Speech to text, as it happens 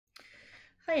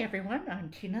Hi everyone, I'm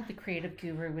Tina, the creative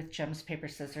guru with Gems, Paper,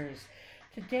 Scissors.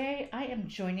 Today I am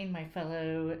joining my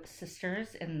fellow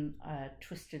sisters in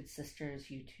Twisted Sisters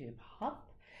YouTube hop.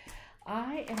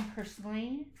 I am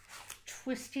personally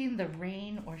twisting the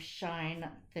Rain or Shine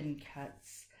thin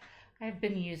cuts. I've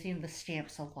been using the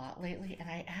stamps a lot lately and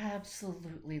I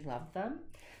absolutely love them.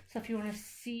 So if you want to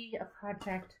see a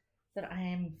project that I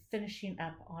am finishing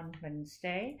up on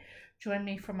Wednesday, join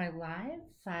me for my live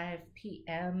 5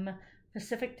 p.m.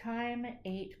 Pacific time,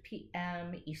 8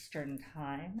 p.m. Eastern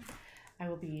time. I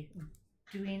will be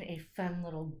doing a fun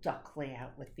little duck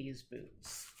layout with these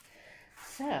boots.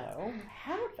 So,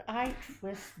 how did I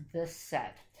twist this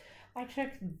set? I took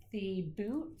the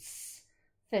boots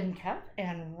thin cut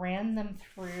and ran them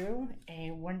through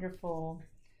a wonderful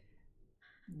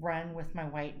run with my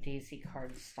white daisy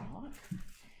cardstock.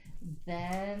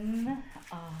 Then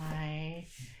I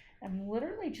am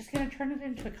literally just going to turn it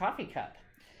into a coffee cup.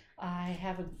 I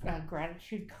have a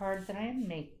gratitude card that I am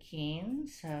making,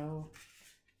 so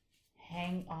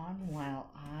hang on while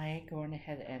I go on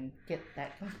ahead and get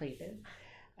that completed.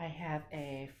 I have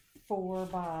a 4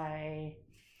 by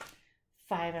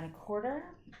 5 1/4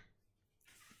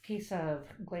 piece of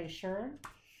Glacier,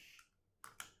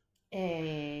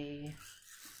 a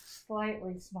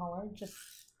slightly smaller, just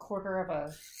 1/4 of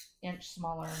an inch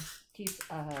smaller piece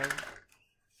of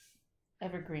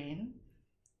Evergreen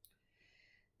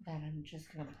that I'm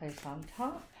just going to place on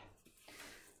top.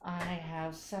 I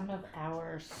have some of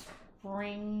our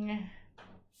spring,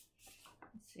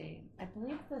 let's see, I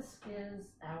believe this is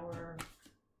our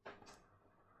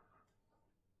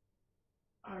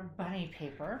bunny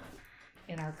paper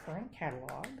in our current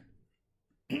catalog.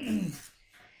 I'm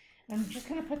just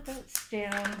going to put this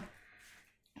down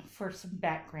for some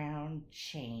background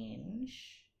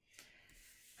change.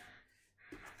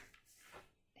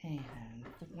 And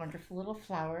the wonderful little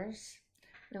flowers.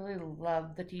 Really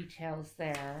love the details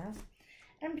there.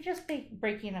 And I'm just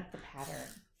breaking up the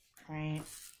pattern, right?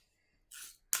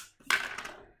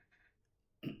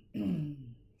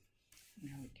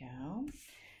 There we go.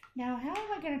 Now, how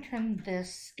am I going to turn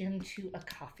this into a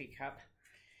coffee cup?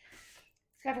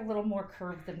 It's got a little more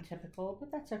curve than typical,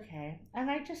 but that's okay.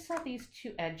 And I just saw these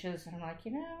two edges, and I'm like,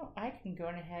 you know, I can go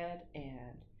ahead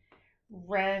and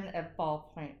run a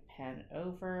ballpoint pen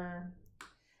over.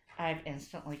 I've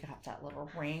instantly got that little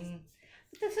ring.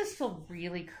 But this is still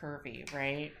really curvy,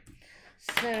 right?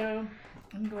 So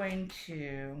I'm going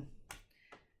to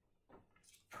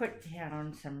put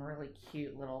down some really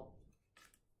cute little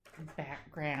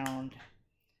background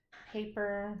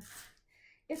paper.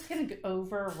 It's going to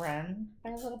overrun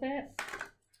by a little bit,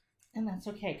 and that's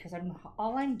okay because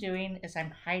all I'm doing is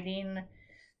I'm hiding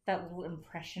that little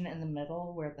impression in the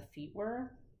middle where the feet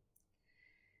were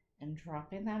and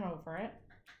dropping that over it.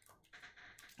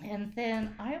 And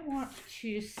then I want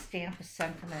to stamp a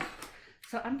sentiment.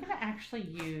 So I'm going to actually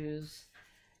use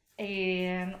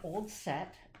an old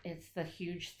set. It's the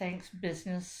Huge Thanks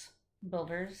Business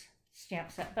Builders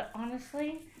stamp set. But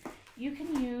honestly, you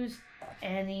can use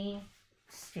any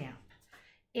stamp,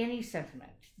 any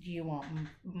sentiment. Do you want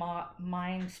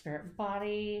mind, spirit,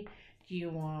 body? Do you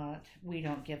want We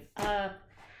Don't Give Up?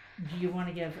 Do you want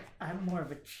to give more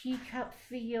of a teacup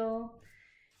feel?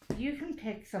 You can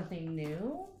pick something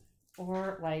new,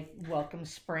 or like Welcome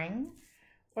Spring,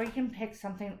 or you can pick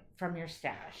something from your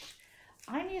stash.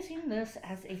 I'm using this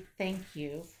as a thank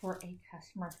you for a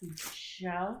customer who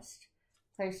just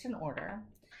placed an order.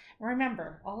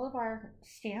 Remember, all of our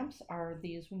stamps are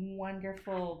these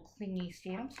wonderful clingy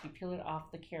stamps. You peel it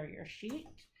off the carrier sheet,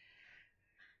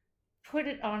 put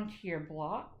it onto your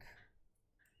block.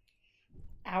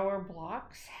 Our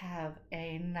blocks have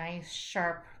a nice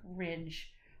sharp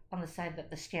ridge on the side that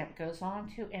the stamp goes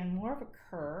onto and more of a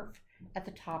curve at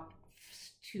the top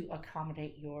to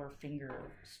accommodate your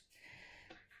fingers.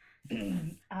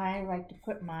 I like to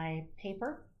put my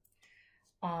paper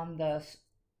on the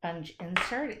sponge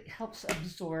insert. It helps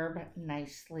absorb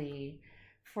nicely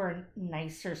for a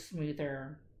nicer,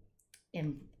 smoother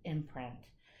imprint.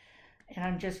 And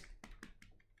I'm just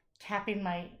tapping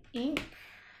my ink.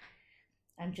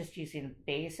 I'm just using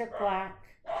basic black.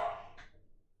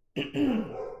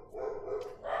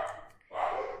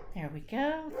 There we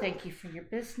go. Thank you for your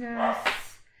business.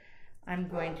 I'm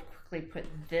going to quickly put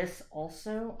this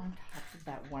also on top of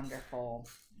that wonderful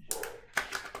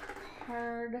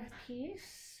card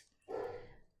piece.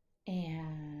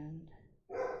 And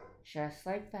just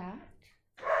like that.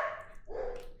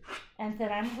 And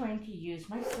then I'm going to use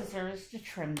my scissors to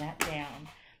trim that down.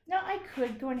 Now I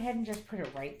could go ahead and just put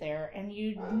it right there and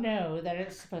you know that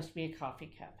it's supposed to be a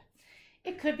coffee cup.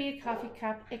 It could be a coffee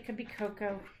cup, it could be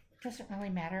cocoa, doesn't really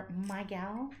matter. My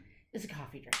gal is a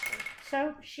coffee drinker,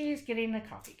 so she's getting a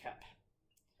coffee cup.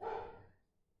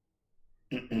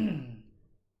 There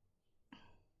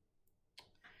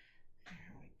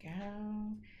we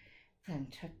go. Then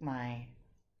took my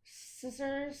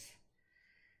scissors,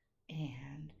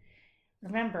 and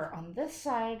remember, on this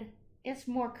side it's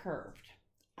more curved.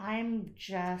 I'm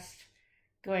just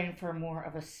going for more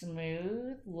of a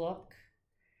smooth look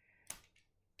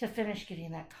to finish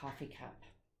getting that coffee cup.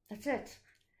 That's it.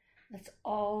 That's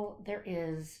all there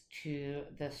is to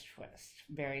this twist.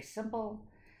 Very simple,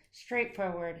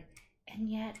 straightforward,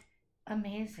 and yet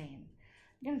amazing.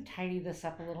 I'm going to tidy this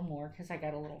up a little more because I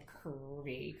got a little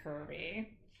curvy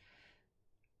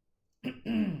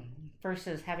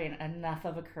versus having enough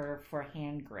of a curve for a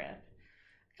hand grip.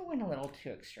 I went a little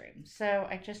too extreme. So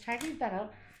I just tidied that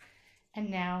up, and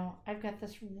now I've got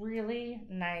this really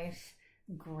nice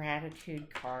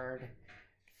gratitude card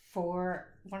for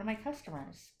one of my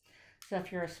customers. So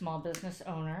if you're a small business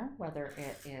owner, whether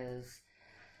it is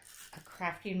a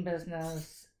crafting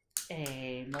business,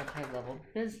 a multi-level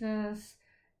business,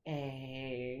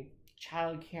 a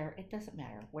childcare, it doesn't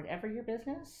matter. Whatever your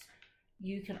business,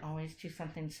 you can always do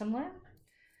something similar.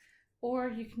 Or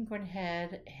you can go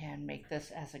ahead and make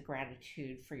this as a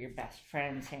gratitude for your best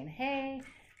friend, saying, hey,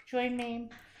 join me.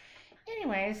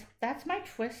 Anyways, that's my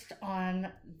twist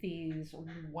on these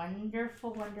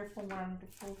wonderful, wonderful,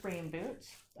 wonderful rain boots.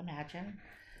 Imagine.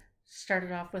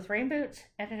 Started off with rain boots,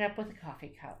 ended up with a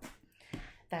coffee cup.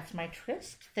 That's my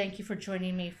twist. Thank you for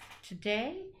joining me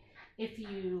today. If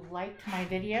you liked my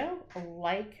video,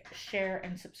 like, share,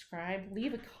 and subscribe.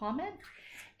 Leave a comment.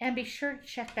 And be sure to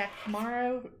check back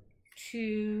tomorrow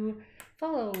to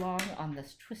follow along on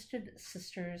this Twisted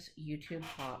Sisters YouTube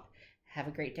hop. Have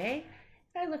a great day.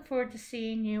 I look forward to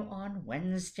seeing you on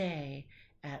Wednesday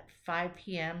at 5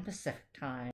 p.m. Pacific time.